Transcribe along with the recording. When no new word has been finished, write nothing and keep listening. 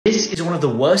is one of the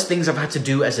worst things I've had to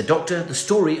do as a doctor, the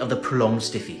story of the prolonged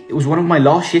stiffy. It was one of my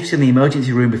last shifts in the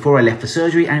emergency room before I left for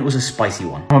surgery, and it was a spicy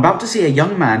one. I'm about to see a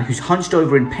young man who's hunched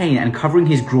over in pain and covering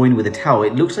his groin with a towel.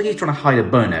 It looks like he's trying to hide a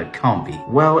boner. It can't be.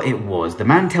 Well, it was. The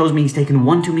man tells me he's taken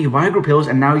one too many Viagra pills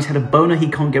and now he's had a boner he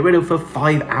can't get rid of for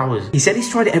 5 hours. He said he's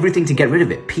tried everything to get rid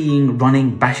of it. Peeing,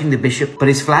 running, bashing the bishop, but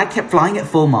his flag kept flying at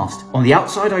full mast. On the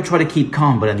outside, I try to keep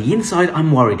calm, but on the inside,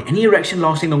 I'm worried. Any erection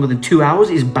lasting longer than 2 hours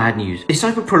is bad news. This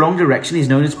type of prolonged erection is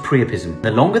known as priapism.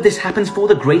 The longer this happens for,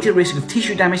 the greater risk of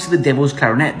tissue damage to the devil's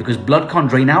clarinet because blood can't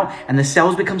drain out and the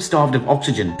cells become starved of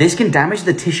oxygen. This can damage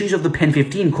the tissues of the pen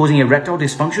 15, causing erectile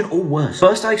dysfunction or worse.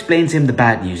 First, I explain to him the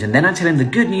bad news, and then I tell him the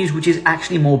good news, which is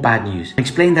actually more bad news. I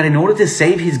explain that in order to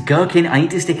save his gherkin, I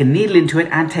need to stick a needle into it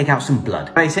and take out some blood.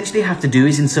 What I essentially have to do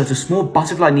is insert a small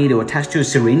butterfly needle attached to a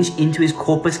syringe into his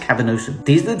corpus cavernosum.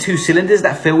 These are the two cylinders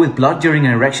that fill with blood during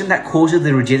an erection that causes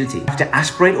the rigidity. I have to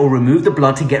aspirate or remove the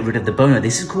blood to get rid of the boner.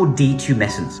 This is called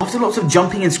detumescence. After lots of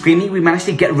jumping and screaming, we managed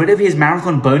to get rid of his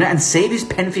marathon boner and save his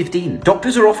pen 15.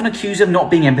 Doctors are often accused of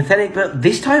not being empathetic, but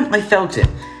this time I felt it.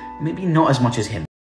 Maybe not as much as him.